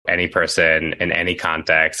any person in any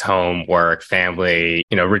context, home, work, family.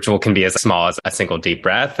 Ritual can be as small as a single deep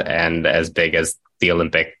breath and as big as the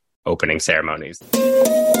Olympic opening ceremonies.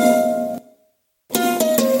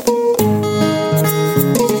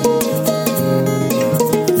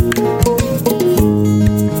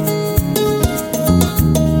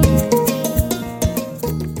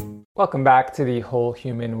 Welcome back to the Whole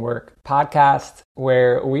Human Work podcast,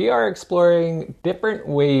 where we are exploring different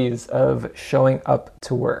ways of showing up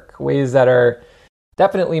to work, ways that are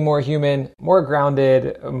definitely more human, more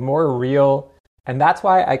grounded, more real. And that's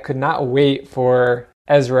why I could not wait for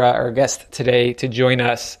Ezra, our guest today, to join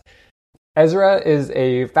us. Ezra is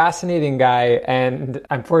a fascinating guy, and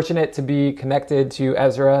I'm fortunate to be connected to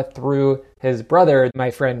Ezra through his brother,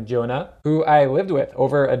 my friend Jonah, who I lived with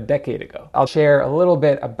over a decade ago. I'll share a little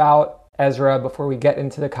bit about Ezra before we get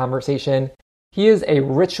into the conversation. He is a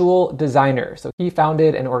ritual designer, so he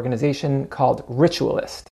founded an organization called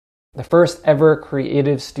Ritualist, the first ever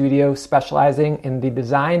creative studio specializing in the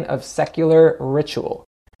design of secular ritual.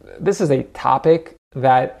 This is a topic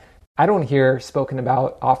that I don't hear spoken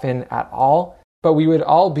about often at all, but we would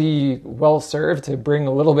all be well served to bring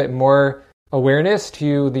a little bit more awareness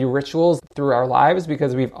to the rituals through our lives,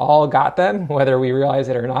 because we've all got them, whether we realize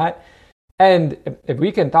it or not. And if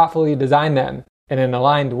we can thoughtfully design them in an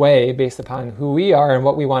aligned way based upon who we are and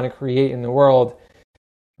what we want to create in the world,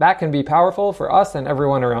 that can be powerful for us and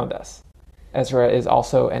everyone around us. Ezra is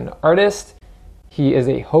also an artist. He is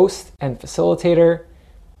a host and facilitator,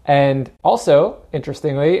 and also,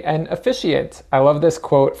 interestingly, an officiant. I love this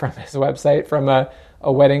quote from his website from a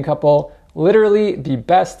wedding couple. Literally the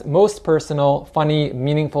best, most personal, funny,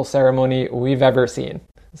 meaningful ceremony we've ever seen.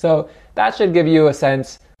 So that should give you a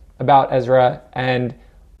sense about Ezra and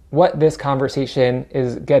what this conversation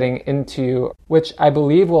is getting into, which I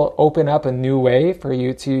believe will open up a new way for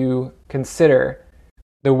you to consider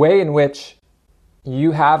the way in which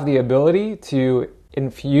you have the ability to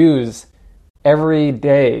infuse every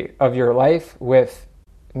day of your life with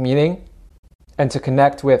meaning and to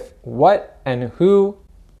connect with what and who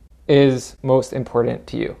is most important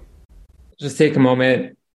to you. Just take a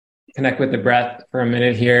moment, connect with the breath for a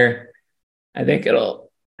minute here. I think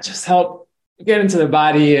it'll just help get into the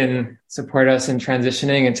body and support us in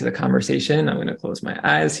transitioning into the conversation. I'm going to close my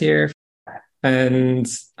eyes here. And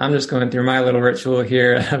I'm just going through my little ritual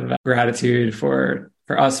here of gratitude for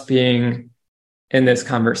us being in this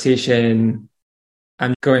conversation.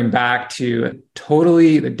 I'm going back to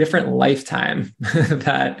totally the different lifetime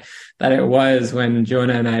that it was when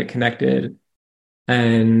Jonah and I connected,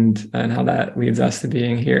 and how that leads us to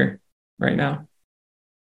being here right now.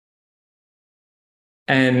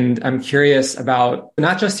 And I'm curious about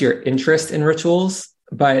not just your interest in rituals,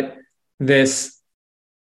 but this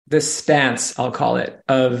stance, I'll call it,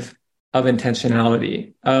 of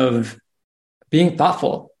intentionality, of being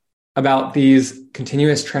thoughtful about these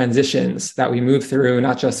continuous transitions that we move through,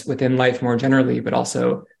 not just within life more generally, but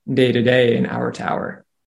also day to day and hour to hour.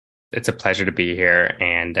 It's a pleasure to be here,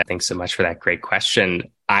 and thanks so much for that great question.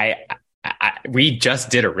 We just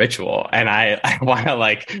did a ritual, and I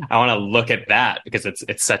want to look at that, because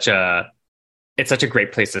it's such a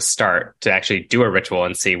great place to start, to actually do a ritual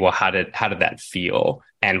and see, well, how did that feel,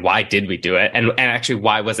 and why did we do it, and actually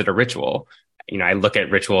why was it a ritual? I look at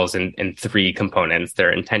rituals in three components.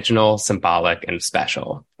 They're intentional, symbolic, and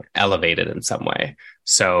special, elevated in some way.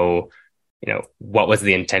 So, what was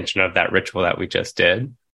the intention of that ritual that we just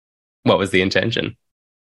did? What was the intention?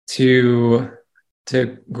 To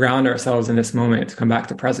ground ourselves in this moment, to come back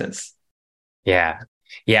to presence. Yeah.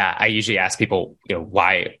 I usually ask people,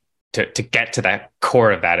 why, to get to that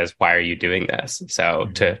core of that is, why are you doing this? So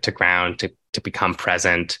to ground, to become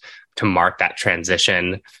present, to mark that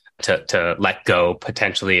transition, to let go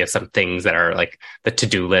potentially of some things that are like the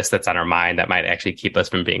to-do list that's on our mind that might actually keep us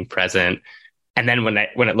from being present. And then when I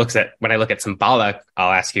look at symbolic,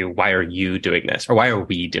 I'll ask you, why are you doing this? Or why are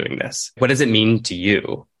we doing this? What does it mean to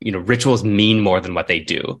you? Rituals mean more than what they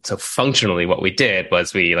do. So functionally, what we did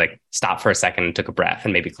was we stopped for a second and took a breath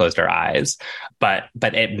and maybe closed our eyes, but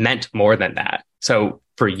it meant more than that. So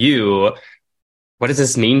for you, what does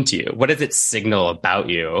this mean to you? What does it signal about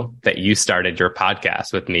you that you started your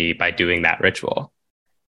podcast with me by doing that ritual?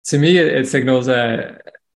 To me, it signals a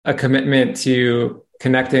commitment to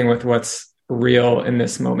connecting with what's real in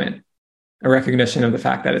this moment, a recognition of the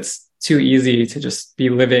fact that it's too easy to just be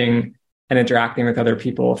living and interacting with other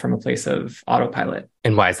people from a place of autopilot.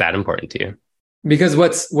 And why is that important to you? Because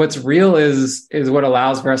what's real is what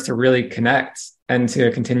allows for us to really connect and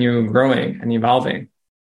to continue growing and evolving.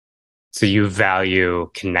 So you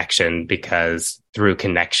value connection because through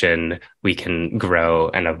connection, we can grow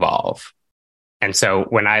and evolve. And so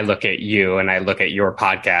when I look at you and I look at your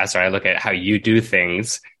podcast, or I look at how you do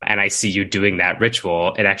things and I see you doing that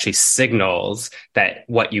ritual, it actually signals that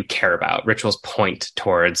what you care about. Rituals point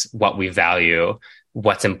towards what we value,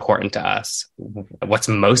 what's important to us, what's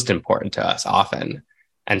most important to us often.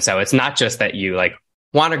 And so it's not just that you like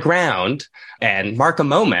want to ground and mark a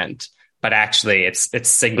moment, but actually it's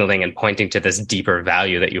signaling and pointing to this deeper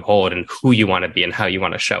value that you hold and who you want to be and how you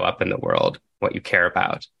want to show up in the world, what you care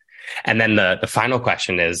about. And then the final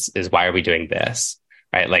question is why are we doing this?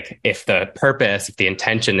 Right? Like if the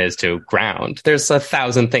intention is to ground, there's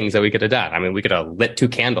 1,000 things that we could have done. I mean, we could have lit 2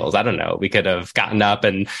 candles. I don't know. We could have gotten up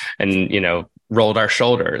and rolled our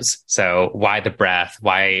shoulders. So why the breath?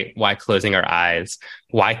 Why closing our eyes?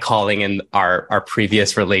 Why calling in our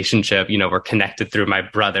previous relationship? We're connected through my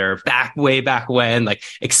brother way back when, like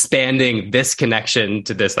expanding this connection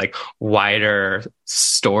to this like wider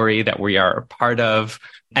story that we are a part of.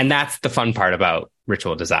 And that's the fun part about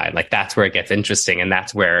ritual design. Like that's where it gets interesting. And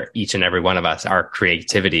that's where each and every one of us, our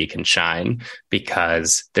creativity can shine,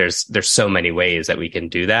 because there's so many ways that we can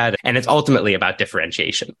do that. And it's ultimately about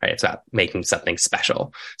differentiation, right? It's about making something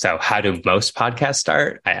special. So how do most podcasts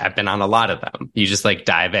start? I've been on a lot of them. You just like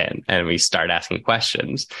dive in and we start asking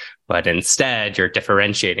questions. But instead, you're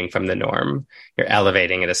differentiating from the norm. You're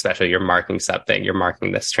elevating it, especially you're marking something. You're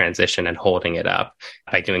marking this transition and holding it up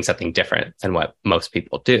by doing something different than what most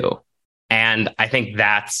people do. And I think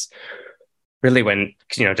that's really when,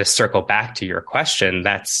 to circle back to your question,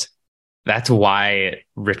 that's why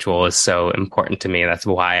ritual is so important to me. That's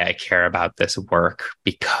why I care about this work,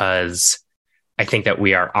 because I think that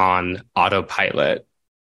we are on autopilot.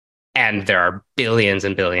 And there are billions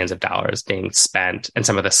and billions of dollars being spent, and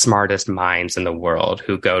some of the smartest minds in the world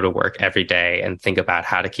who go to work every day and think about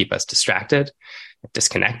how to keep us distracted,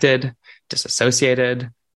 disconnected,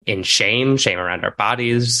 disassociated, in shame around our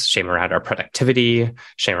bodies, shame around our productivity,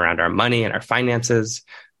 shame around our money and our finances,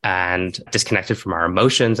 and disconnected from our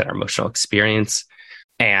emotions and our emotional experience.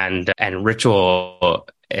 And ritual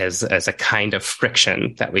as a kind of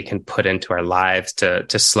friction that we can put into our lives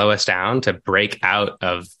to slow us down, to break out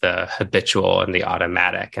of the habitual and the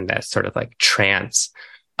automatic and that sort of like trance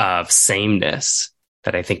of sameness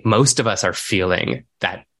that I think most of us are feeling,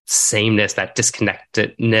 that sameness, that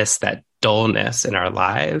disconnectedness, that dullness in our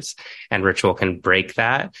lives. And ritual can break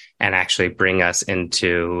that and actually bring us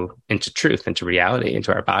into truth, into reality,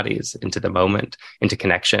 into our bodies, into the moment, into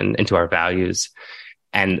connection, into our values.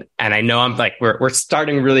 And I know I'm like, we're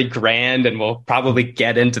starting really grand, and we'll probably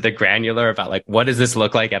get into the granular about like, what does this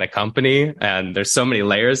look like at a company? And there's so many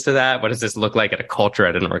layers to that. What does this look like at a culture,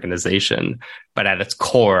 at an organization? But at its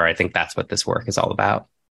core, I think that's what this work is all about.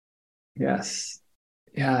 Yes.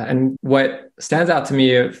 Yeah. And what stands out to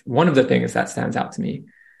me, one of the things that stands out to me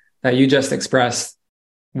that you just expressed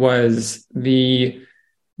was the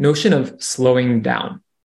notion of slowing down.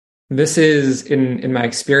 This is, in my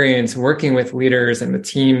experience, working with leaders and with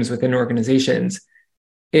teams within organizations,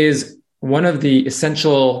 is one of the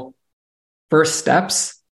essential first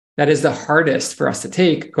steps that is the hardest for us to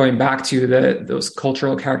take, going back to those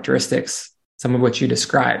cultural characteristics, some of which you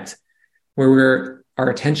described, where our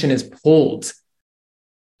attention is pulled,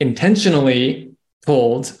 intentionally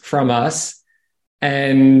pulled from us.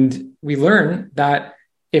 And we learn that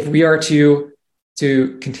if we are to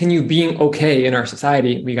continue being okay in our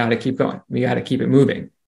society, we got to keep going. We got to keep it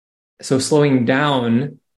moving. So slowing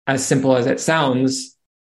down, as simple as it sounds,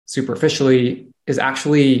 superficially, is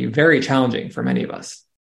actually very challenging for many of us.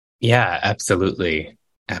 Yeah, absolutely.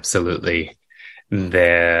 Absolutely.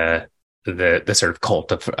 The sort of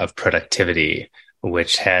cult of productivity,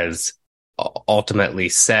 which has ultimately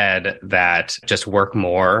said that just work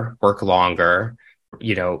more, work longer,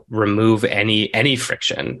 remove any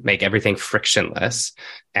friction, make everything frictionless,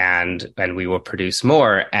 and we will produce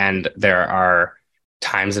more. And there are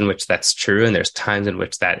times in which that's true, and there's times in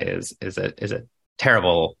which that is a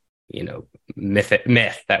terrible,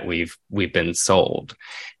 myth that we've been sold.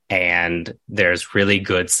 And there's really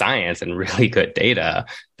good science and really good data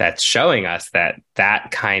that's showing us that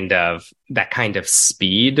kind of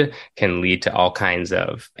speed can lead to all kinds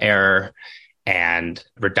of error and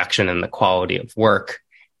reduction in the quality of work,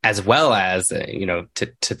 as well as,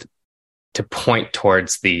 to point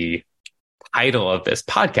towards the title of this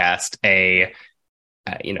podcast, a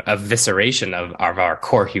evisceration of our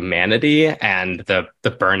core humanity and the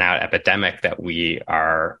burnout epidemic that we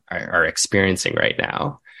are experiencing right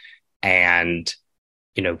now. And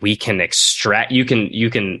we can extract, you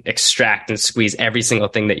can extract and squeeze every single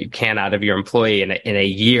thing that you can out of your employee in a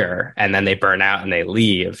year, and then they burn out and they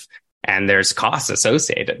leave. And there's costs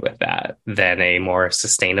associated with that than a more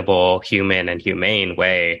sustainable, human and humane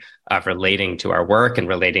way of relating to our work and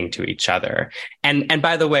relating to each other. And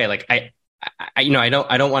by the way, like I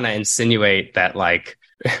don't want to insinuate that like,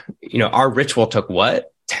 our ritual took what?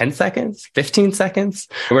 10 seconds, 15 seconds.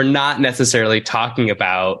 We're not necessarily talking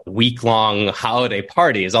about week-long holiday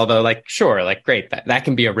parties, although like, sure, like great, that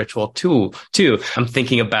can be a ritual too. I'm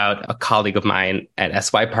thinking about a colleague of mine at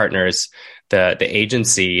SY Partners, the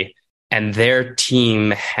agency, and their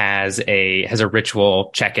team has a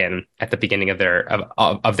ritual check-in at the beginning of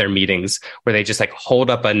their meetings where they just like hold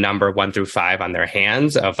up a number 1 through 5 on their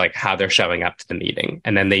hands of like how they're showing up to the meeting.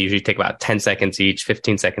 And then they usually take about 10 seconds each,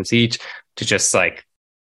 15 seconds each to just like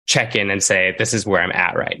check in and say, this is where I'm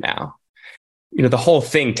at right now. The whole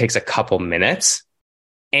thing takes a couple minutes,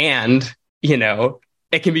 and,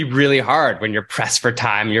 it can be really hard when you're pressed for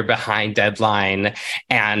time, you're behind deadline,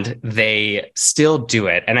 and they still do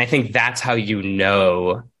it. And I think that's how you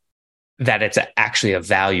know that it's actually a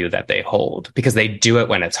value that they hold, because they do it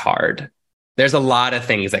when it's hard. There's a lot of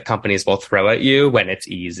things that companies will throw at you when it's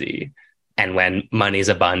easy and when money's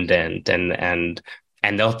abundant, and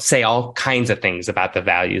they'll say all kinds of things about the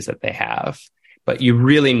values that they have. But you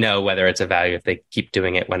really know whether it's a value if they keep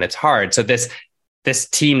doing it when it's hard. So this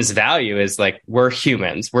team's value is like, we're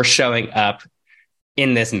humans. We're showing up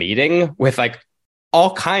in this meeting with like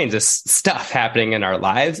all kinds of stuff happening in our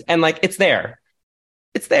lives. And like, it's there.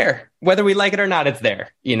 It's there. Whether we like it or not, it's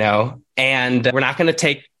there, and we're not going to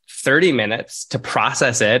take 30 minutes to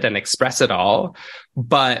process it and express it all,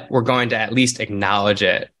 but we're going to at least acknowledge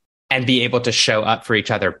it and be able to show up for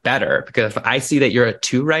each other better. Because if I see that you're a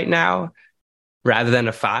 2 right now, rather than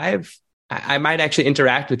a 5, I might actually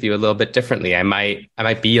interact with you a little bit differently. I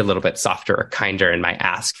might be a little bit softer or kinder in my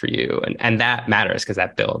ask for you. And that matters because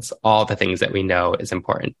that builds all the things that we know is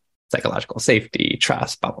important. Psychological safety,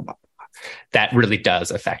 trust, blah, blah, blah. That really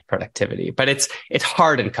does affect productivity. But it's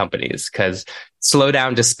hard in companies because slow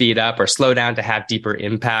down to speed up, or slow down to have deeper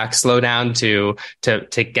impact, slow down to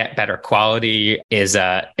get better quality is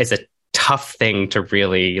a tough thing to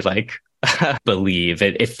really like believe.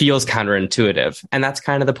 It feels counterintuitive. And that's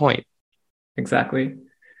kind of the point. Exactly.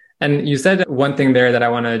 And you said one thing there that I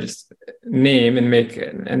want to just name and make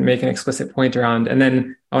an explicit point around. And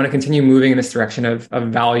then I want to continue moving in this direction of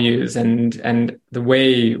values and the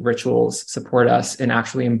way rituals support us in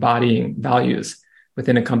actually embodying values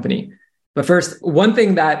within a company. But first, one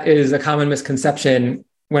thing that is a common misconception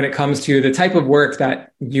when it comes to the type of work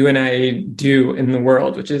that you and I do in the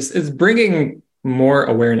world, which is bringing more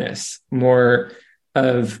awareness, more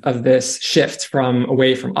of this shift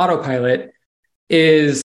away from autopilot,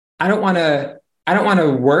 is I don't want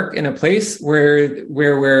to work in a place where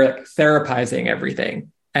we're like therapizing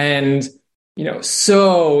everything and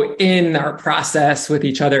so in our process with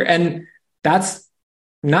each other. And that's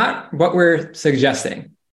not what we're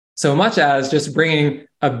suggesting, so much as just bringing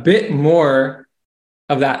a bit more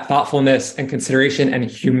of that thoughtfulness and consideration and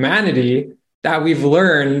humanity that we've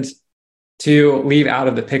learned to leave out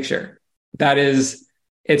of the picture. That is,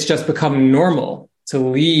 it's just become normal to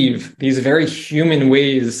leave these very human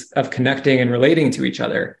ways of connecting and relating to each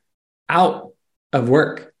other out of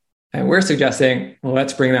work. And we're suggesting, well,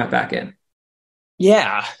 let's bring that back in.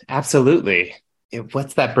 Yeah, absolutely.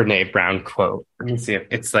 What's that Brene Brown quote? Let me see if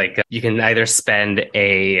it's like, you can either spend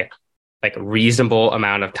a like reasonable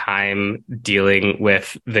amount of time dealing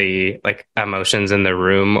with the like emotions in the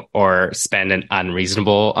room, or spend an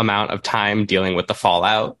unreasonable amount of time dealing with the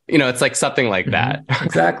fallout. It's like something like that.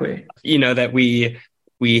 Exactly. That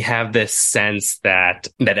we have this sense that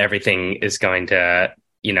everything is going to,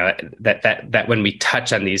 that when we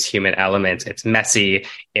touch on these human elements, it's messy,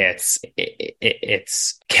 it's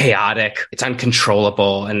chaotic, it's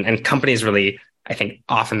uncontrollable, and companies really, I think,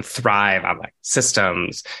 often thrive on like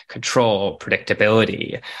systems, control,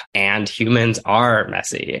 predictability. And humans are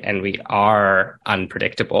messy and we are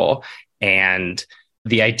unpredictable. And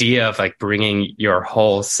the idea of like bringing your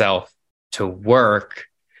whole self to work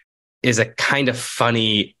is a kind of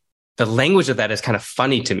funny, the language of that is kind of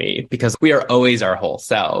funny to me, because we are always our whole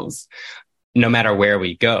selves, no matter where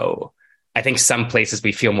we go. I think some places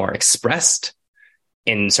we feel more expressed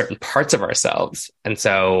in certain parts of ourselves. And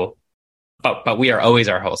so, but we are always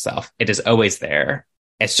our whole self. It is always there.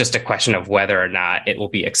 It's just a question of whether or not it will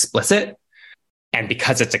be explicit. And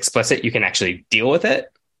because it's explicit, you can actually deal with it.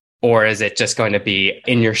 Or is it just going to be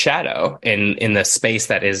in your shadow, in the space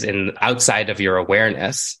that is outside of your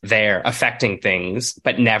awareness, there affecting things,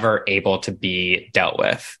 but never able to be dealt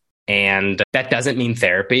with? And that doesn't mean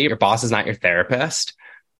therapy. Your boss is not your therapist.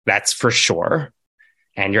 That's for sure.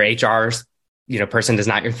 And your HR, person is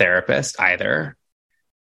not your therapist either.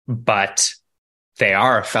 but they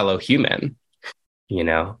are a fellow human, you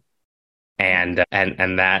know, and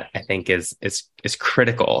that I think is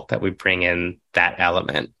critical that we bring in that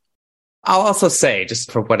element. I'll also say,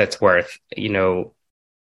 just for what it's worth,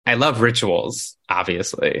 I love rituals,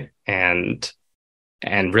 obviously, and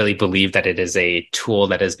really believe that it is a tool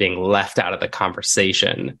that is being left out of the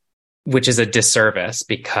conversation, which is a disservice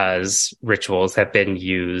because rituals have been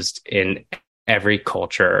used in every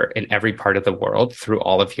culture, in every part of the world through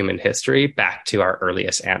all of human history back to our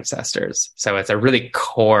earliest ancestors. So it's a really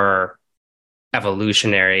core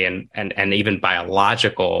evolutionary and even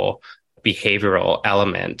biological behavioral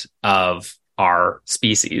element of our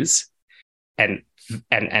species. And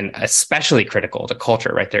especially critical to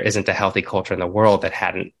culture, right? There isn't a healthy culture in the world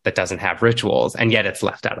that doesn't have rituals, and yet it's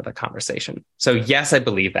left out of the conversation. So yes, I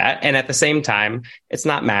believe that. And at the same time, it's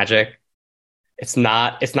not magic. It's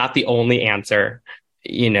not the only answer.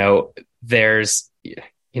 There's,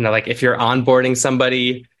 like if you're onboarding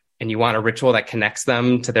somebody and you want a ritual that connects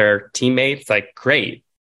them to their teammates, like great,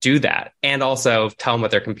 do that. And also tell them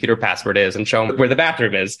what their computer password is and show them where the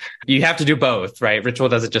bathroom is. You have to do both, right? Ritual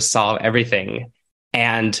doesn't just solve everything.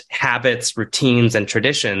 And habits, routines, and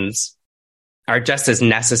traditions are just as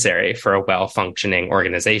necessary for a well-functioning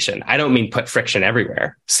organization. I don't mean put friction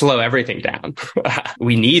everywhere, slow everything down.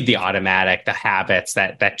 We need the automatic, the habits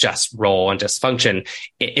that just roll and just function.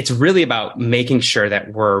 It's really about making sure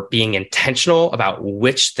that we're being intentional about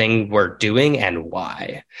which thing we're doing and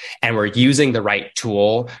why. And we're using the right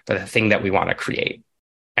tool for the thing that we want to create,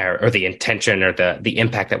 or the intention or the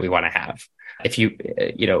impact that we want to have. If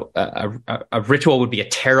a ritual would be a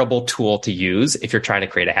terrible tool to use if you're trying to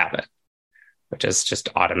create a habit, which is just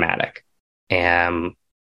automatic. And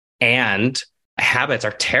habits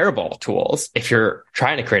are terrible tools if you're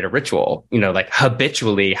trying to create a ritual. Like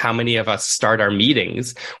habitually, how many of us start our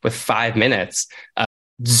meetings with 5 minutes of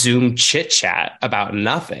Zoom chit chat about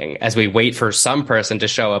nothing as we wait for some person to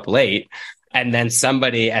show up late? And then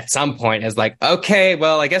somebody at some point is like, okay,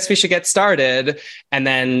 well, I guess we should get started. And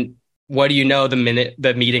then what do you know,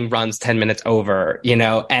 the meeting runs 10 minutes over,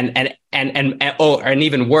 and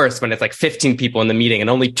even worse when it's like 15 people in the meeting and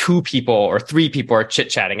only 2 people or 3 people are chit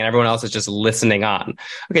chatting and everyone else is just listening on.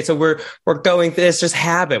 Okay. So we're going through, it's just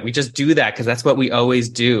habit. We just do that because that's what we always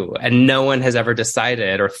do. And no one has ever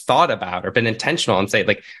decided or thought about or been intentional and say,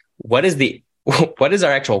 like, what is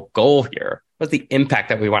our actual goal here? What's the impact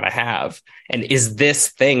that we want to have? And is this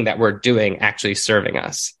thing that we're doing actually serving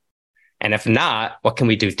us? And if not, what can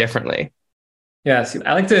we do differently? Yes,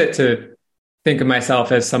 I like to think of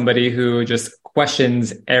myself as somebody who just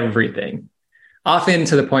questions everything, often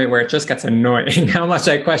to the point where it just gets annoying how much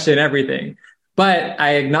I question everything. But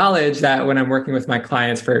I acknowledge that when I'm working with my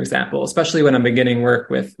clients, for example, especially when I'm beginning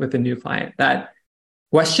work with a new client, that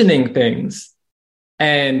questioning things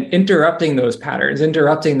and interrupting those patterns,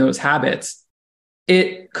 interrupting those habits,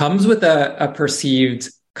 it comes with a perceived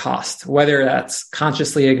cost, whether that's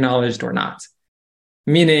consciously acknowledged or not.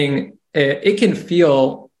 Meaning it can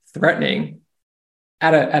feel threatening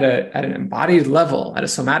at an embodied level, at a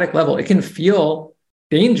somatic level. It can feel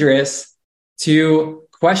dangerous to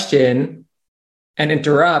question and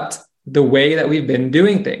interrupt the way that we've been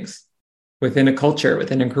doing things within a culture,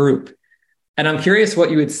 within a group. And I'm curious what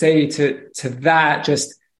you would say to that,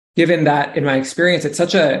 just given that in my experience, it's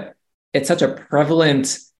such a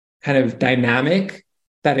prevalent kind of dynamic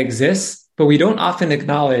that exists, but we don't often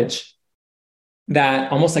acknowledge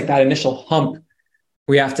that, almost like that initial hump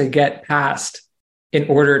we have to get past in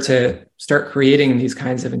order to start creating these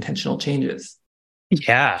kinds of intentional changes.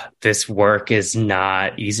 Yeah, this work is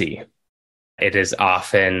not easy. It is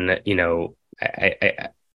often, I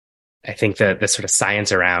think that the sort of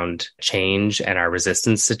science around change and our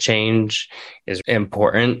resistance to change is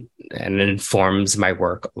important, and it informs my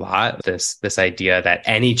work a lot. This idea that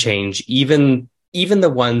any change, even the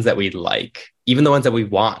ones that we like, even the ones that we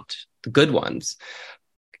want, the good ones,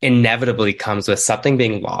 inevitably comes with something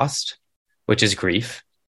being lost, which is grief,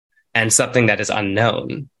 and something that is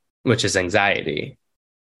unknown, which is anxiety.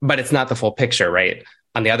 But it's not the full picture, right?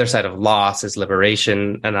 On the other side of loss is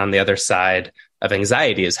liberation, and on the other side of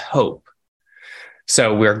anxiety is hope.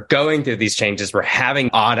 So we're going through these changes. We're having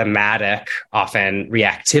automatic, often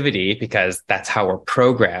reactivity, because that's how we're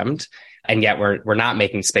programmed. And yet we're not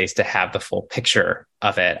making space to have the full picture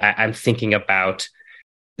of it. I'm thinking about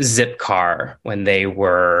Zipcar when they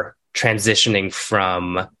were transitioning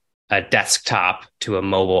from a desktop to a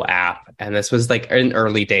mobile app. And this was like in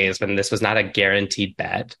early days when this was not a guaranteed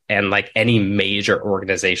bet. And like any major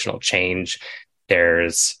organizational change,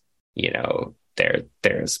 there's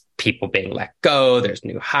There's people being let go, there's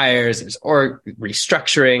new hires, there's org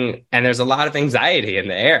restructuring, and there's a lot of anxiety in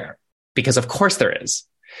the air because of course there is.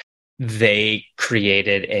 They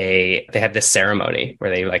had this ceremony where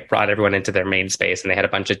they like brought everyone into their main space, and they had a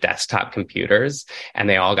bunch of desktop computers, and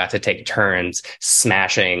they all got to take turns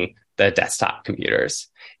smashing the desktop computers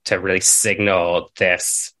to really signal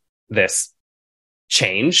this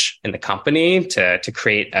change in the company, to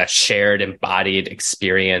create a shared embodied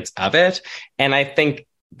experience of it. And I think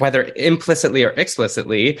whether implicitly or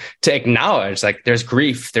explicitly, to acknowledge like there's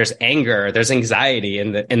grief, there's anger, there's anxiety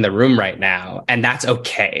in the room right now. And that's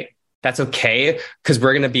okay. That's okay, because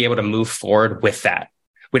we're going to be able to move forward with that.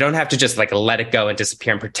 We don't have to just like let it go and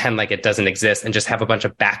disappear and pretend like it doesn't exist and just have a bunch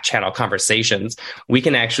of back channel conversations. We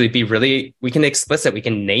can actually we can explicit, we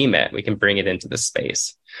can name it, we can bring it into the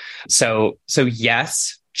space. So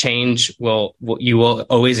yes, change you will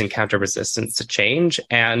always encounter resistance to change.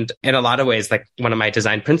 And in a lot of ways, like one of my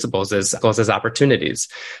design principles is opportunities.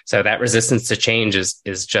 So that resistance to change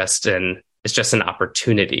is just an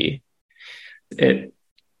opportunity. It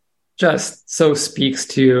just so speaks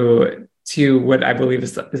to what I believe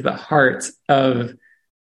is the heart of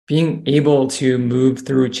being able to move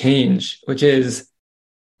through change, which is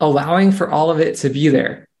allowing for all of it to be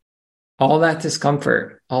there. All that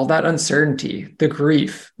discomfort, all that uncertainty, the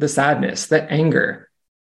grief, the sadness, the anger,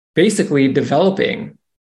 basically developing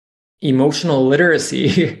emotional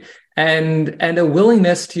literacy and a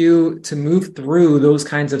willingness to move through those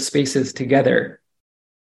kinds of spaces together,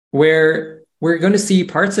 where we're going to see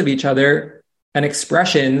parts of each other and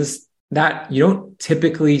expressions that you don't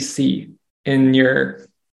typically see in your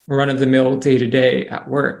run-of-the-mill day-to-day at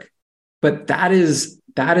work. But that is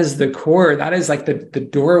the core. That is like the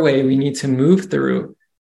doorway we need to move through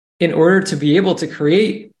in order to be able to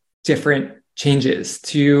create different changes,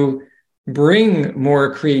 to bring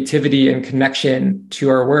more creativity and connection to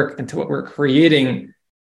our work and to what we're creating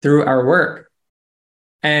through our work.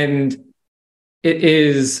 And it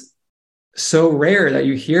is so rare that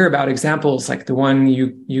you hear about examples like the one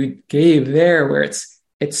you gave there, where it's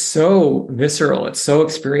so visceral, it's so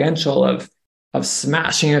experiential of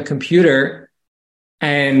smashing a computer.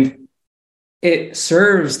 And it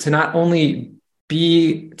serves to not only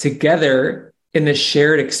be together in the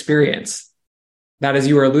shared experience that, as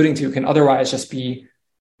you were alluding to, can otherwise just be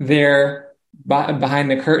there behind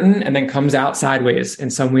the curtain and then comes out sideways in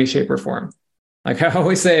some way, shape, or form. Like I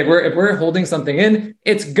always say, if we're holding something in,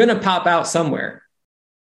 it's gonna pop out somewhere.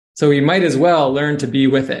 So we might as well learn to be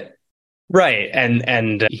with it. Right.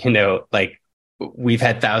 And like we've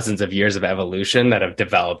had thousands of years of evolution that have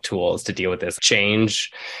developed tools to deal with this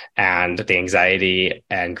change, and the anxiety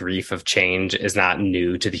and grief of change is not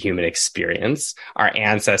new to the human experience. Our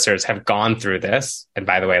ancestors have gone through this. And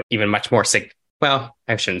by the way, even much more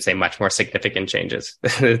I shouldn't say much more significant changes.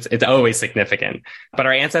 It's always significant. But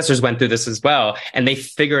our ancestors went through this as well, and they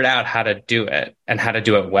figured out how to do it and how to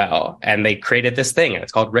do it well. And they created this thing, and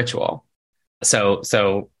it's called ritual.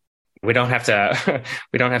 So we don't have to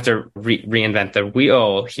reinvent the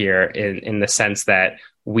wheel here in the sense that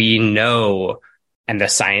we know, and the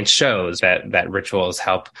science shows that rituals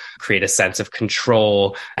help create a sense of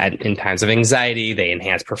control in times of anxiety. They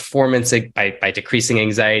enhance performance by decreasing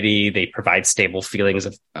anxiety. They provide stable feelings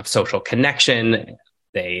of social connection.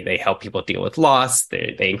 They help people deal with loss.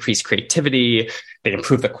 They increase creativity. They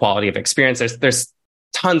improve the quality of experience. There's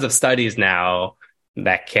tons of studies now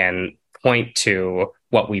that can point to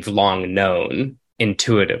what we've long known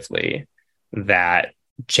intuitively, that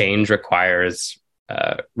change requires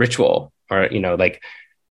ritual. Or, like,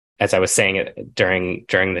 as I was saying during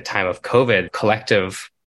the time of COVID, collective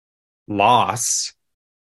loss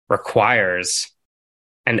requires,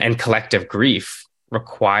 and collective grief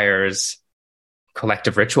requires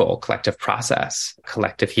collective ritual, collective process,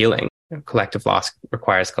 collective healing. Collective loss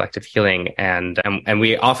requires collective healing. And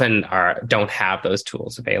we often don't have those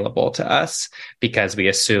tools available to us because we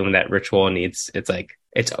assume that ritual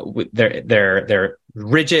they're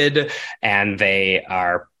rigid, and they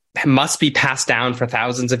must be passed down for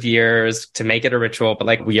thousands of years to make it a ritual. But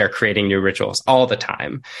like, we are creating new rituals all the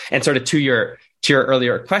time. And sort of to your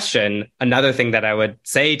earlier question, another thing that I would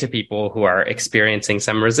say to people who are experiencing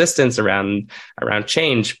some resistance around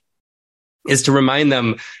change is to remind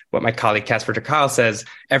them what my colleague Casper ter Kuile says: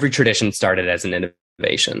 every tradition started as an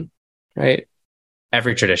innovation, right?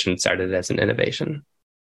 Every tradition started as an innovation.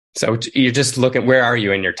 So you just look at, where are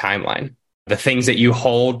you in your timeline? The things that you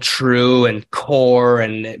hold true and core,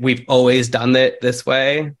 and we've always done it this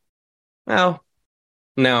way. Well,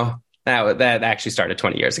 no, that actually started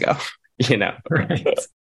 20 years ago, Right.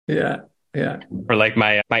 Yeah. Yeah. Or like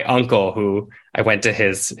my uncle, who I went to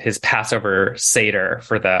his Passover Seder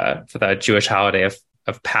for the Jewish holiday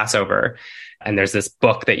of Passover. And there's this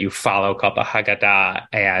book that you follow called the Haggadah.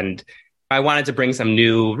 And I wanted to bring some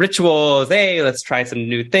new rituals. Hey, let's try some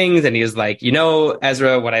new things. And he was like,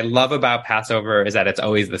 Ezra, what I love about Passover is that it's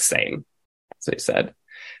always the same. So he said.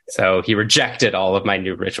 So he rejected all of my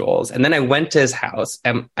new rituals. And then I went to his house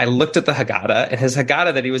and I looked at the Haggadah, and his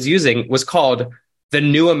Haggadah that he was using was called the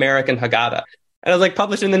New American Haggadah. And it was like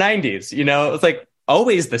published in the 90s, it was like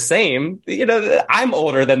always the same. I'm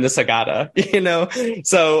older than this Haggadah,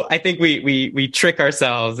 So I think we trick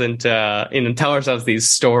ourselves into, tell ourselves these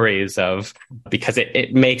stories because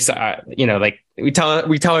it makes, like we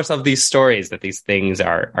tell ourselves these stories that these things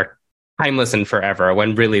are timeless and forever,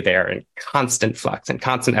 when really they are in constant flux and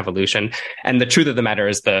constant evolution. And the truth of the matter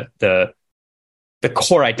is the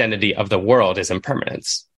core identity of the world is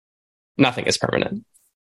impermanence. Nothing is permanent.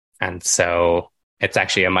 And so it's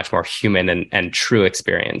actually a much more human and true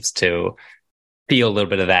experience to feel a little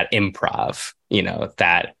bit of that improv,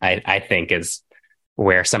 that I think is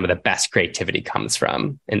where some of the best creativity comes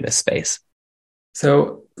from in this space.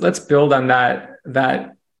 So let's build on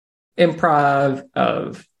that improv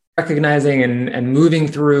of recognizing and moving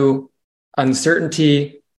through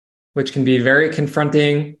uncertainty, which can be very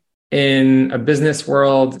confronting in a business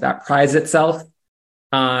world that prides itself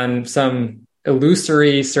on some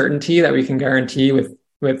illusory certainty that we can guarantee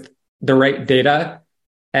with the right data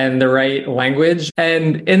and the right language.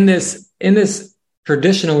 And in this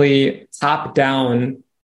traditionally top-down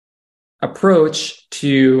approach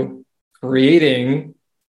to creating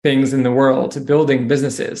things in the world, to building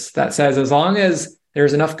businesses, that says as long as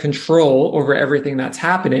there's enough control over everything that's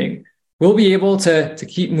happening, we'll be able to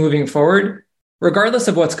keep moving forward, regardless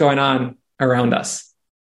of what's going on around us,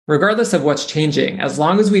 regardless of what's changing, as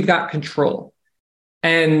long as we've got control.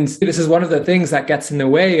 And this is one of the things that gets in the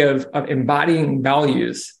way of embodying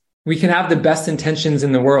values. We can have the best intentions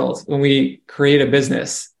in the world when we create a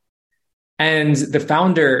business. And the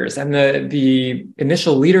founders and the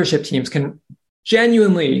initial leadership teams can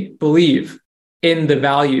genuinely believe in the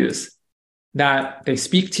values that they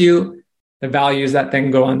speak to, the values that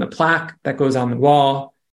then go on the plaque that goes on the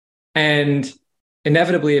wall. And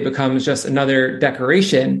inevitably it becomes just another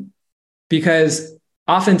decoration, because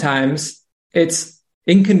oftentimes it's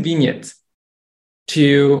inconvenient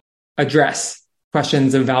to address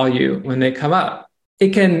questions of value when they come up. It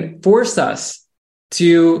can force us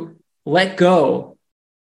to let go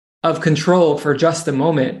of control for just a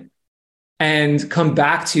moment and come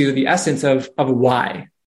back to the essence of why.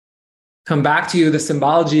 Come back to the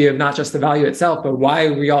symbology of not just the value itself, but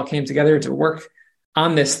why we all came together to work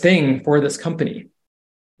on this thing for this company.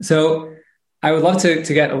 So I would love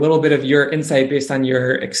to get a little bit of your insight based on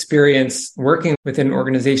your experience working within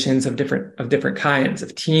organizations of different kinds,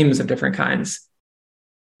 of teams of different kinds.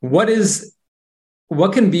 What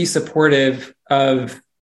can be supportive of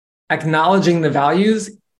acknowledging the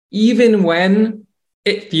values, even when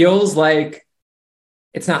it feels like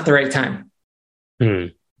it's not the right time?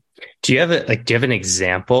 Do you have an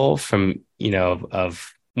example from,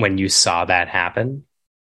 of when you saw that happen?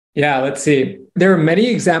 Yeah, let's see. There are many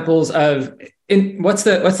examples of what's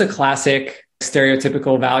the classic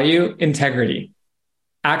stereotypical value? Integrity.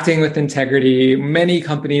 Acting with integrity. Many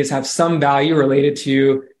companies have some value related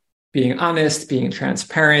to being honest, being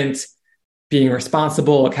transparent, being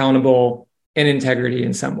responsible, accountable, and integrity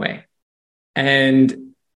in some way.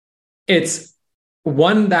 And it's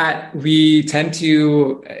one that we tend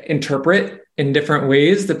to interpret in different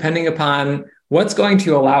ways, depending upon what's going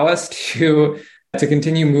to allow us to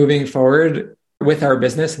continue moving forward with our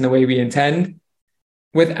business in the way we intend,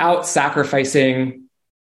 without sacrificing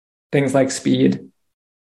things like speed,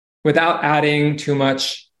 without adding too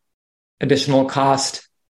much additional cost.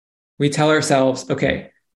 We tell ourselves,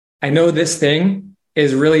 okay, I know this thing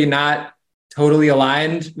is really not totally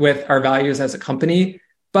aligned with our values as a company,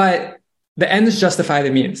 but the ends justify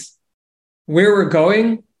the means. Where we're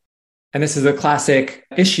going, and this is a classic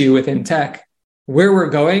issue within tech, where we're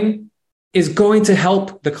going is going to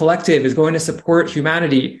help the collective, is going to support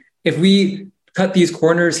humanity. If we cut these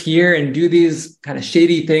corners here and do these kind of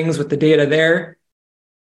shady things with the data there,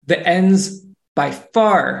 the ends by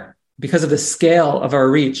far, because of the scale of our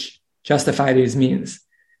reach, justify these means.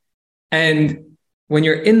 And when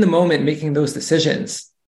you're in the moment making those decisions,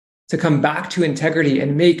 to come back to integrity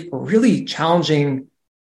and make a really challenging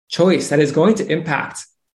choice that is going to impact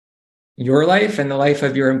your life and the life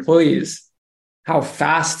of your employees, how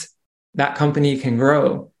fast that company can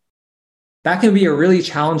grow, that can be a really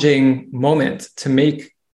challenging moment to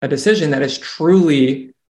make a decision that is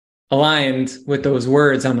truly aligned with those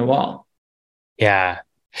words on the wall. Yeah.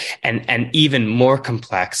 And even more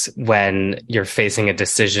complex when you're facing a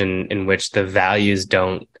decision in which the values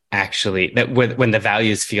don't actually, that when the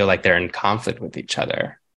values feel like they're in conflict with each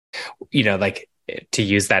other. Like, to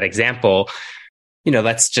use that example,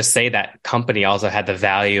 let's just say that company also had the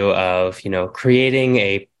value of,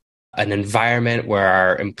 creating an environment where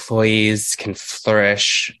our employees can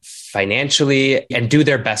flourish financially and do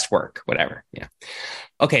their best work, whatever. Yeah.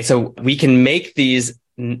 Okay. So we can make these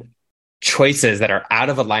choices that are out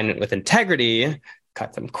of alignment with integrity,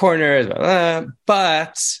 cut some corners, blah, blah,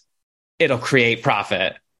 but it'll create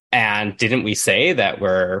profit. And didn't we say that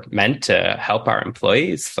we're meant to help our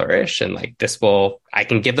employees flourish? And like, I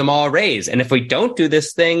can give them all a raise. And if we don't do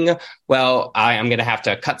this thing, well, I'm going to have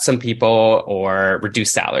to cut some people or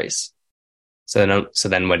reduce salaries. So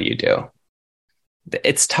then what do you do?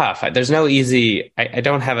 It's tough. There's no easy, I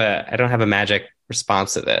don't have a magic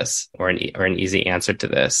response to this or an easy answer to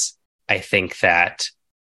this. I think that,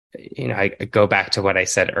 I go back to what I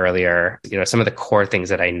said earlier. Some of the core things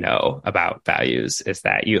that I know about values is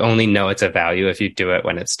that you only know it's a value if you do it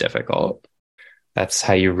when it's difficult. That's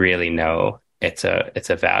how you really know it's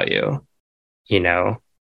a value.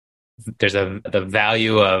 There's the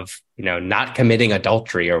value of, not committing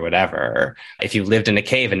adultery or whatever. If you lived in a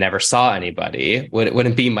cave and never saw anybody, it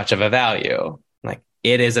wouldn't be much of a value. Like,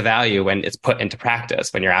 it is a value when it's put into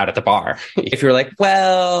practice, when you're out at the bar. If you're like,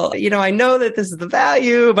 well, I know that this is the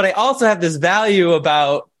value, but I also have this value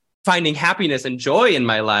about finding happiness and joy in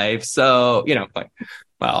my life. So,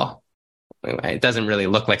 well, it doesn't really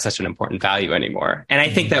look like such an important value anymore. And I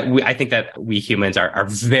think that we humans are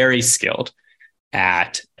very skilled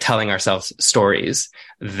at telling ourselves stories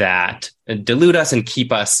that delude us and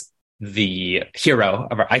keep us the hero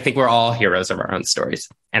of I think we're all heroes of our own stories.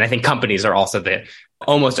 And I think companies are also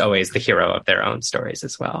almost always the hero of their own stories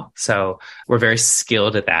as well. So we're very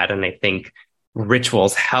skilled at that. And I think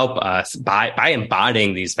rituals help us by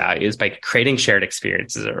embodying these values, by creating shared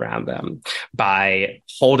experiences around them, by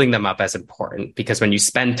holding them up as important. Because when you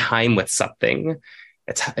spend time with something,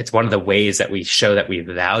 it's one of the ways that we show that we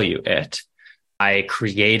value it. By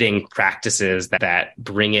creating practices that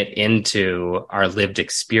bring it into our lived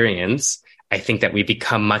experience, I think that we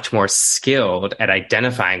become much more skilled at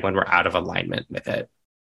identifying when we're out of alignment with it.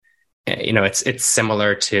 It's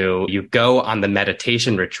similar to, you go on the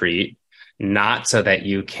meditation retreat, not so that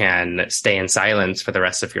you can stay in silence for the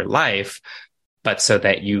rest of your life, but so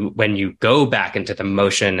that when you go back into the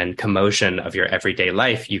motion and commotion of your everyday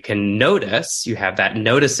life, you can notice, you have that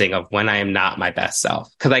noticing of when I am not my best self.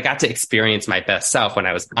 Because I got to experience my best self when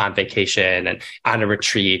I was on vacation and on a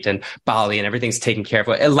retreat and Bali, and everything's taken care of.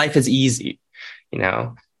 And life is easy,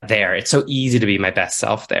 there. It's so easy to be my best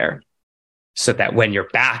self there. So that when you're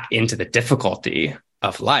back into the difficulty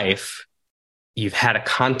of life, you've had a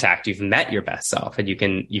contact, you've met your best self, and you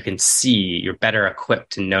can see, you're better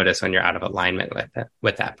equipped to notice when you're out of alignment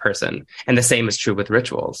with that person. And the same is true with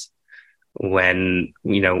rituals. When,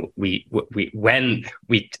 when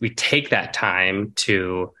we take that time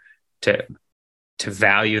to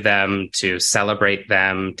value them, to celebrate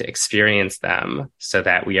them, to experience them, so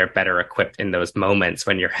that we are better equipped in those moments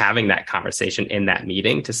when you're having that conversation in that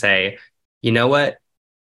meeting to say, you know what,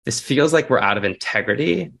 this feels like we're out of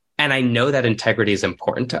integrity. And I know that integrity is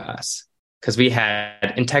important to us because we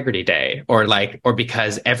had Integrity Day, or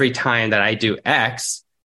because every time that I do X,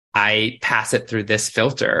 I pass it through this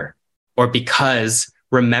filter, or because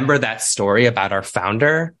remember that story about our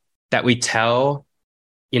founder that we tell,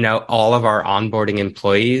 all of our onboarding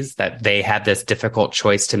employees, that they had this difficult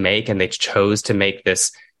choice to make, and they chose to make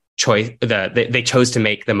this choice. They chose to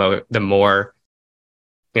make the more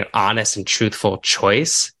honest and truthful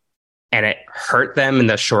choice. And it hurt them in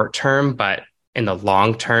the short term, but in the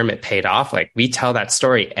long term, it paid off. Like, we tell that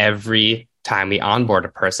story every time we onboard a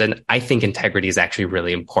person. I think integrity is actually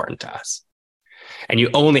really important to us. And you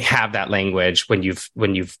only have that language when you've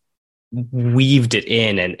weaved it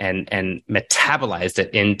in and metabolized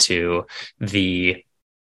it into the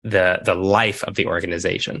life of the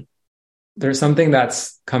organization. There's something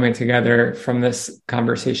that's coming together from this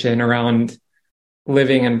conversation around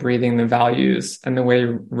living and breathing the values and the way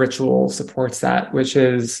ritual supports that, which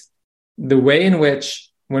is the way in which,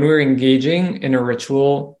 when we're engaging in a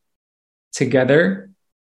ritual together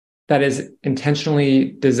that is intentionally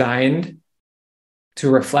designed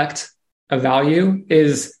to reflect a value,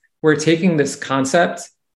 is we're taking this concept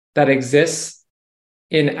that exists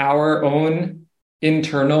in our own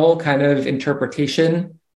internal kind of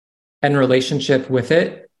interpretation and relationship with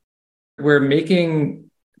it. We're making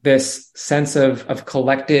this sense of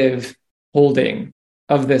collective holding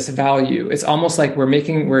of this value. It's almost like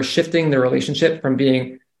we're shifting the relationship from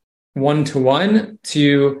being one-to-one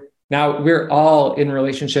to now we're all in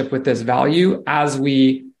relationship with this value as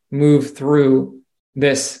we move through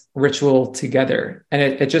this ritual together. And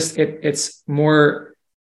it's more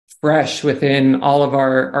fresh within all of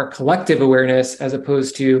our collective awareness, as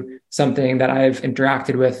opposed to something that I've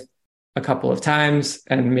interacted with a couple of times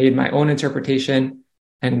and made my own interpretation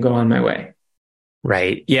and go on my way.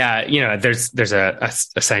 Right. Yeah. There's a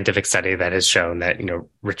scientific study that has shown that,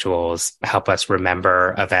 rituals help us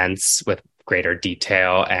remember events with greater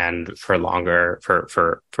detail and for a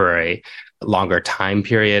longer time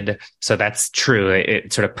period. So that's true.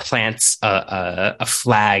 It sort of plants a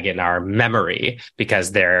flag in our memory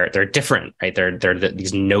because they're different, right? They're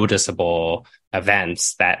these noticeable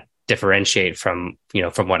events that differentiate from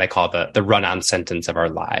what I call the run-on sentence of our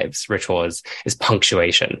lives. Ritual is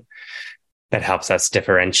punctuation that helps us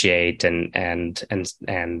differentiate and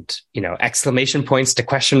exclamation points to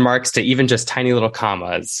question marks to even just tiny little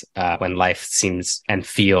commas when life seems and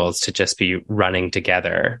feels to just be running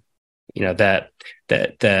together. The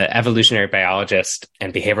evolutionary biologist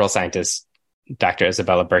and behavioral scientist, Dr.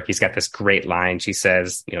 Isabella Burke's got this great line. She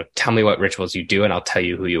says, tell me what rituals you do and I'll tell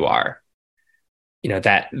you who you are.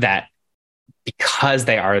 That because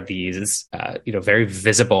they are these, very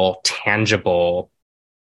visible, tangible,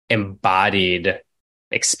 embodied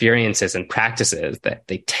experiences and practices, that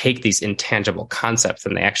they take these intangible concepts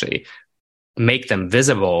and they actually make them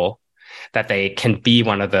visible, that they can be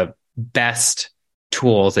one of the best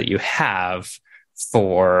tools that you have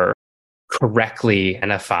for correctly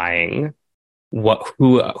identifying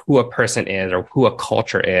who a person is or who a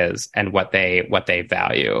culture is and what they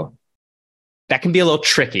value. That can be a little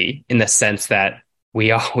tricky in the sense that we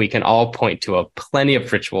can all point to plenty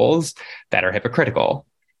of rituals that are hypocritical,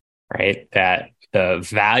 right? That the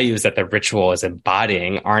values that the ritual is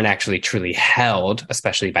embodying aren't actually truly held,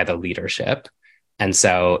 especially by the leadership. And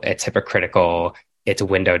so it's hypocritical, it's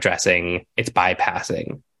window dressing, it's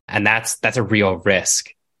bypassing. And that's a real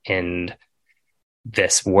risk in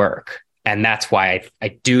this work. And that's why I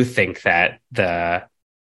do think that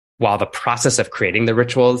while the process of creating the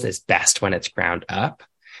rituals is best when it's ground up,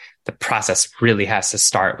 the process really has to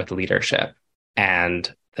start with leadership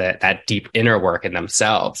and that deep inner work in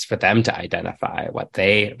themselves for them to identify what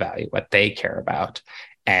they value, what they care about,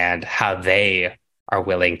 and how they are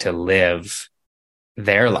willing to live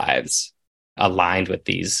their lives aligned with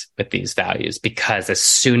these values. Because as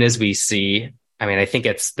soon as we see, I think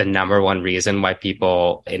it's the number one reason why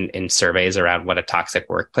people in surveys around what a toxic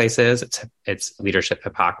workplace is, it's leadership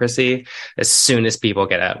hypocrisy. As soon as people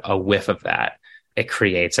get a whiff of that, it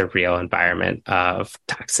creates a real environment of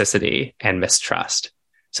toxicity and mistrust.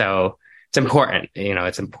 So it's important,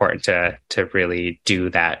 it's important to really do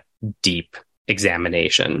that deep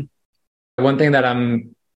examination. One thing that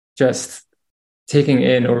I'm just taking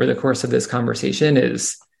in over the course of this conversation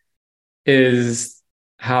is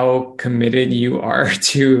how committed you are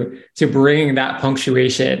to bringing that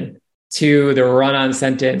punctuation to the run-on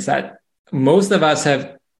sentence that most of us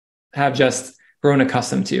have just grown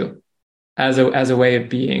accustomed to as a way of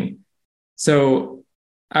being. So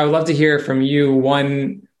I would love to hear from you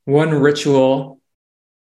one ritual,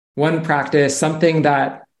 one practice, something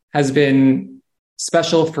that has been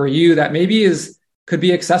special for you that maybe could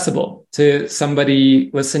be accessible to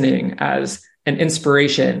somebody listening as an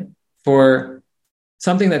inspiration for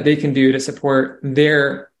something that they can do to support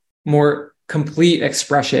their more complete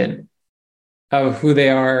expression of who they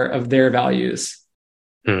are, of their values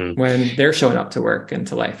when they're showing up to work and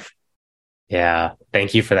to life. Yeah,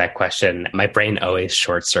 thank you for that question. My brain always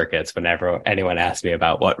short circuits whenever anyone asks me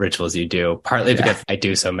about what rituals you do, partly because I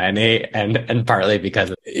do so many and partly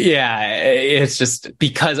because, it's just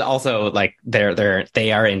because also like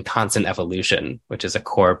they are in constant evolution, which is a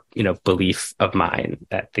core, belief of mine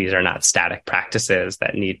that these are not static practices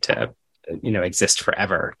that need to, exist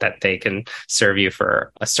forever, that they can serve you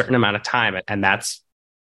for a certain amount of time. And that's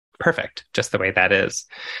perfect, just the way that is.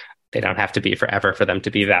 They don't have to be forever for them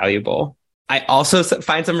to be valuable. I also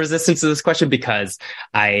find some resistance to this question because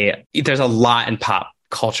there's a lot in pop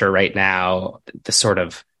culture right now, the sort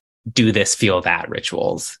of do this, feel that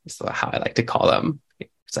rituals is how I like to call them.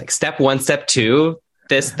 It's like step 1, step 2,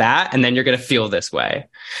 this, that, and then you're going to feel this way.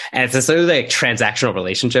 And it's a sort of like transactional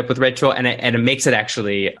relationship with ritual. And it makes it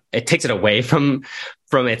actually, it takes it away from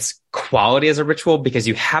its quality as a ritual because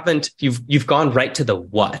you've gone right to the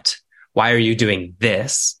what. Why are you doing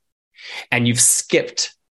this? And you've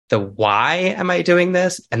skipped the why am I doing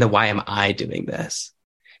this and the why am I doing this?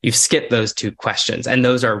 You've skipped those two questions. And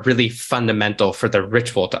those are really fundamental for the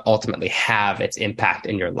ritual to ultimately have its impact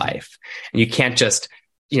in your life. And you can't just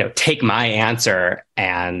take my answer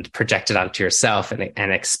and project it onto yourself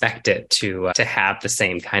and expect it to have the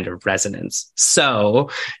same kind of resonance. So,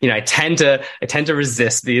 I tend to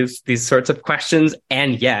resist these sorts of questions.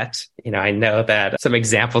 And yet, I know that some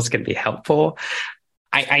examples can be helpful.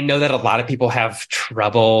 I know that a lot of people have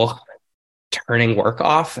trouble turning work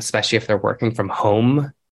off, especially if they're working from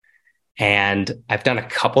home. And I've done a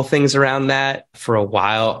couple things around that. For a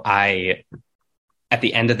while, at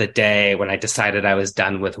the end of the day, when I decided I was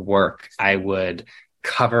done with work, I would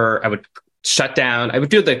shut down. I would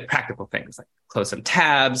do the practical things like close some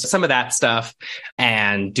tabs, some of that stuff,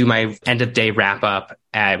 and do my end of day wrap up.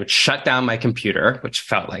 I would shut down my computer, which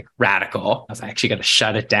felt like radical. I was actually going to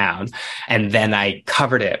shut it down. And then I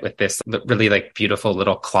covered it with this really like beautiful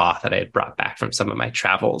little cloth that I had brought back from some of my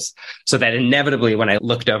travels. So that inevitably, when I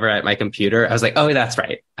looked over at my computer, I was like, oh, that's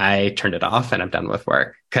right. I turned it off and I'm done with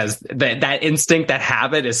work. Because that instinct, that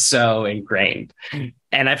habit is so ingrained.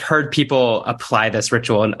 And I've heard people apply this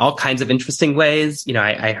ritual in all kinds of interesting ways.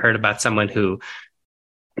 I heard about someone who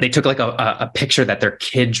they took like a picture that their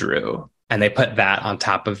kid drew and they put that on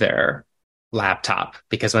top of their laptop,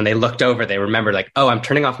 because when they looked over, they remembered like, oh, I'm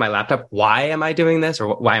turning off my laptop. Why am I doing this?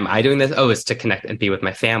 Or why am I doing this? Oh, it's to connect and be with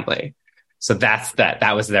my family. So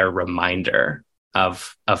that was their reminder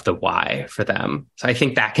of the why for them. So I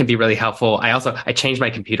think that can be really helpful. I changed my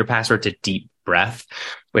computer password to deep breath,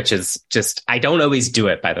 which is just, I don't always do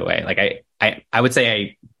it, by the way. Like I would say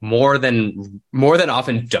I more than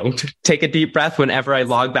often don't take a deep breath whenever I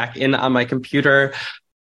log back in on my computer.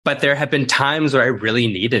 But there have been times where I really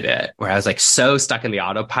needed it, where I was like so stuck in the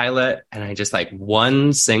autopilot, and I just like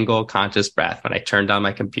one single conscious breath when I turned on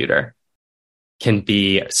my computer can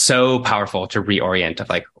be so powerful to reorient of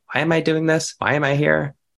like, why am I doing this? Why am I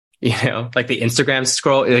here? Like the Instagram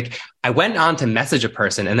scroll, like I went on to message a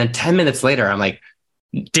person and then 10 minutes later, I'm like,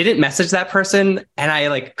 didn't message that person. And I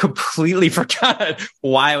like completely forgot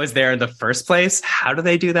why I was there in the first place. How do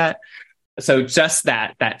they do that? So just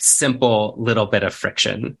that simple little bit of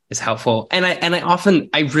friction is helpful. And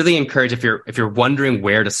I really encourage, if you're wondering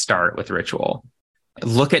where to start with ritual,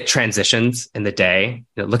 look at transitions in the day,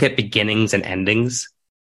 look at beginnings and endings,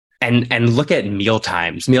 and look at meal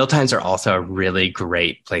times. Meal times are also a really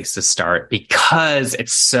great place to start, because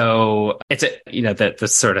the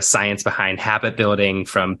sort of science behind habit building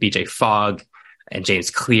from BJ Fogg and James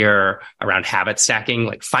Clear around habit stacking,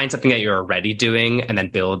 like find something that you're already doing and then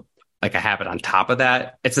build like a habit on top of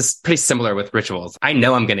that. It's pretty similar with rituals. I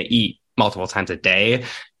know I'm going to eat multiple times a day.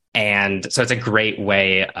 And so it's a great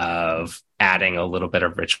way of adding a little bit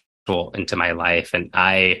of ritual into my life. And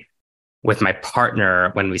with my partner,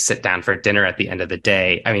 when we sit down for dinner at the end of the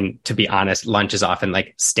day, I mean, to be honest, lunch is often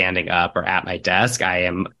like standing up or at my desk. I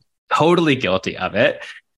am totally guilty of it.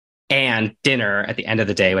 And dinner at the end of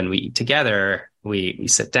the day, when we eat together, we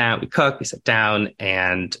sit down, we cook, we sit down,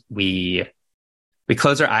 and we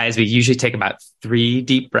close our eyes. We usually take about 3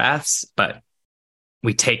 deep breaths, but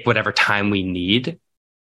we take whatever time we need,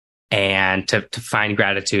 and to find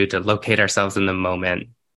gratitude, to locate ourselves in the moment.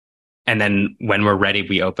 And then when we're ready,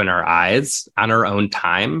 we open our eyes on our own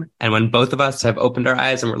time. And when both of us have opened our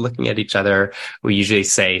eyes and we're looking at each other, we usually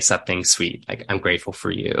say something sweet, like, I'm grateful for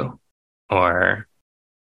you, or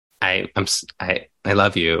I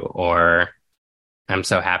love you, or I'm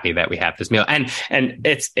so happy that we have this meal. And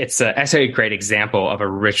it's actually a great example of a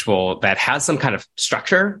ritual that has some kind of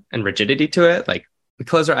structure and rigidity to it. Like, we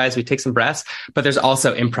close our eyes, we take some breaths, but there's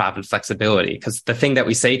also improv and flexibility, because the thing that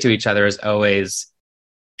we say to each other is always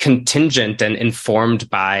contingent and informed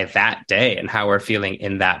by that day and how we're feeling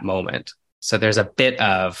in that moment. So there's a bit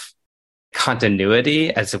of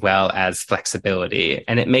continuity as well as flexibility,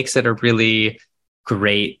 and it makes it a really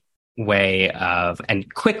great way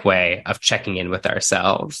and quick way of checking in with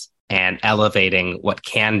ourselves and elevating what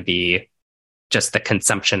can be just the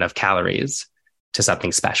consumption of calories to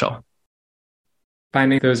something special.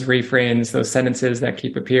 Finding those refrains, those sentences that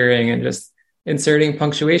keep appearing, and just inserting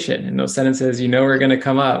punctuation in those sentences are going to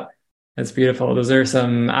come up. That's beautiful. Those are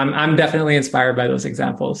I'm definitely inspired by those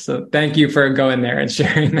examples. So thank you for going there and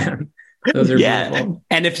sharing them. Those are beautiful.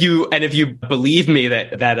 And if you believe me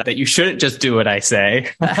that you shouldn't just do what I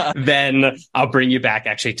say, then I'll bring you back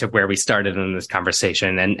actually to where we started in this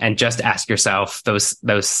conversation, and just ask yourself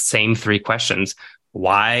those same 3 questions.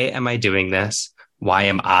 Why am I doing this? Why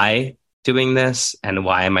am I doing this? And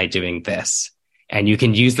why am I doing this? And you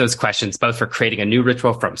can use those questions both for creating a new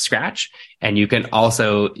ritual from scratch, and you can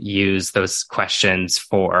also use those questions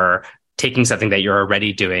for taking something that you're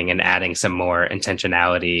already doing and adding some more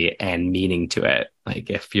intentionality and meaning to it.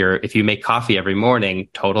 Like if you make coffee every morning,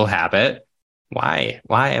 total habit, why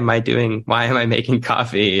am I making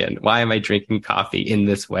coffee, and why am I drinking coffee in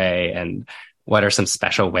this way? And what are some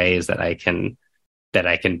special ways that I can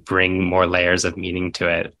bring more layers of meaning to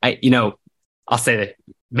it? I'll say that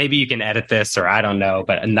maybe you can edit this, or I don't know,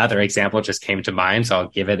 but another example just came to mind, so I'll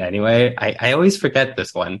give it anyway. I always forget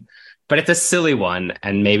this one, but it's a silly one,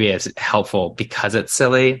 and maybe it's helpful because it's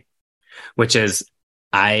silly, which is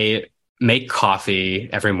I make coffee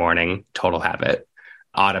every morning, total habit,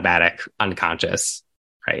 automatic, unconscious,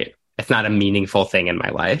 right? It's not a meaningful thing in my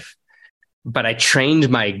life, but I trained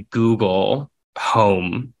my Google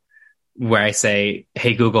Home where I say,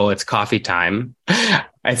 "Hey Google, it's coffee time." I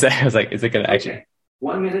was like, "Is it going to actually?"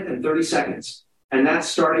 1 minute and 30 seconds. And that's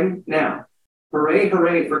starting now. Hooray,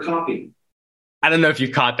 hooray for coffee. I don't know if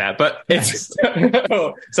you caught that, but it's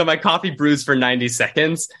so my coffee brews for 90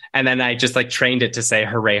 seconds. And then I just like trained it to say,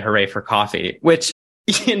 "Hooray, hooray for coffee," which,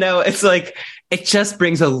 it's like, it just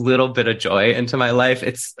brings a little bit of joy into my life.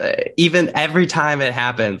 It's even every time it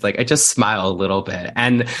happens, like I just smile a little bit.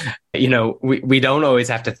 And, we don't always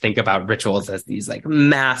have to think about rituals as these like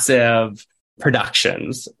massive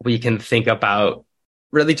productions. We can think about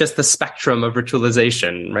really just the spectrum of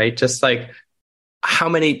ritualization, right? Just like how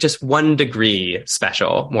many, just 1 degree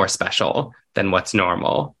more special than what's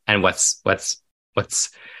normal and what's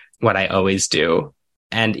what I always do.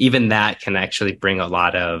 And even that can actually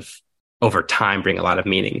over time, bring a lot of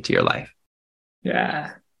meaning to your life.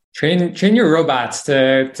 Yeah. Train your robots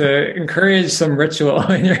to encourage some ritual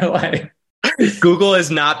in your life. Google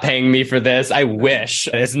is not paying me for this. I wish.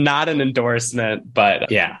 It's not an endorsement,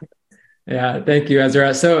 but yeah. Yeah. Thank you,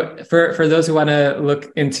 Ezra. So for those who want to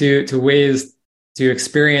look into ways to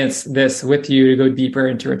experience this with you, to go deeper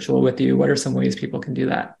into ritual with you, what are some ways people can do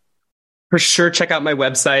that? For sure, check out my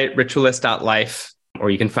website, ritualist.life, or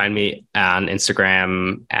you can find me on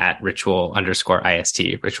Instagram at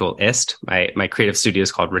ritual_ist, ritualist. My creative studio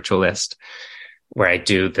is called Ritualist, where I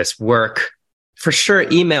do this work. For sure,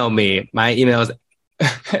 email me. My email is,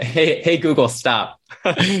 hey Google, stop.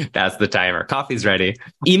 That's the timer. Coffee's ready.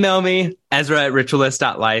 Email me,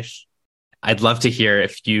 Ezra@ritualist.life. I'd love to hear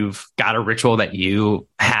if you've got a ritual that you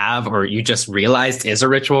have or you just realized is a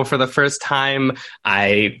ritual for the first time.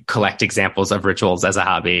 I collect examples of rituals as a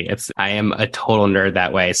hobby. I am a total nerd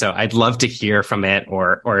that way. So I'd love to hear from it,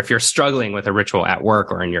 or if you're struggling with a ritual at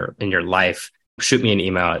work or in your life, shoot me an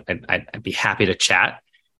email. I'd be happy to chat.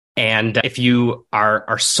 And if you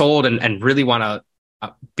are sold and really want to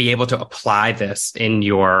be able to apply this in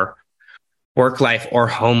your work life or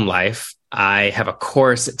home life, I have a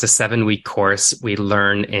course. It's a 7-week course. We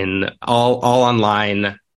learn in all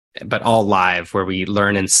online, but all live, where we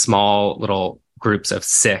learn in small little groups of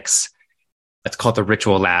 6. It's called the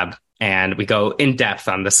Ritual Lab. And we go in depth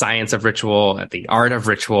on the science of ritual, the art of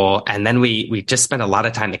ritual. And then we just spend a lot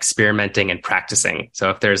of time experimenting and practicing.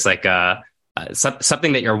 So if there's like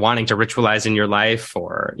something that you're wanting to ritualize in your life,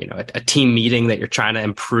 or, a team meeting that you're trying to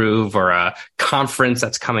improve, or a conference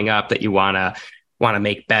that's coming up that you want to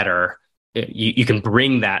make better, you can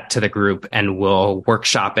bring that to the group and we'll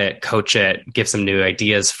workshop it, coach it, give some new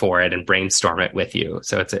ideas for it, and brainstorm it with you.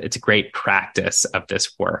 So it's a great practice of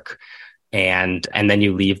this work. And then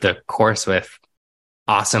you leave the course with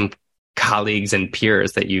awesome colleagues and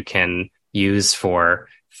peers that you can use for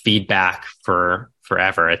feedback for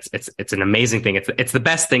forever. It's an amazing thing. It's the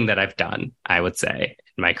best thing that I've done, I would say,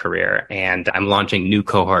 in my career. And I'm launching new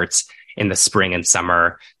cohorts in the spring and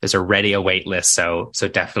summer. There's already a wait list. So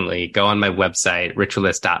definitely go on my website,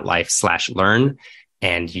 ritualist.life/learn,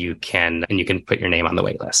 and you can put your name on the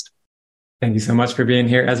wait list. Thank you so much for being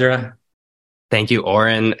here, Ezra. Thank you,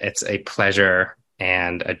 Oren. It's a pleasure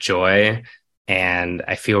and a joy. And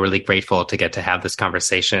I feel really grateful to get to have this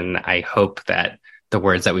conversation. I hope that the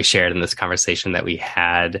words that we shared in this conversation that we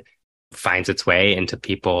had finds its way into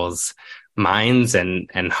people's minds and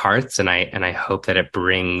hearts. And I hope that it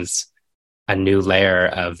brings a new layer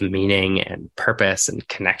of meaning and purpose and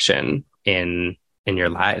connection in your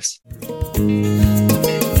lives.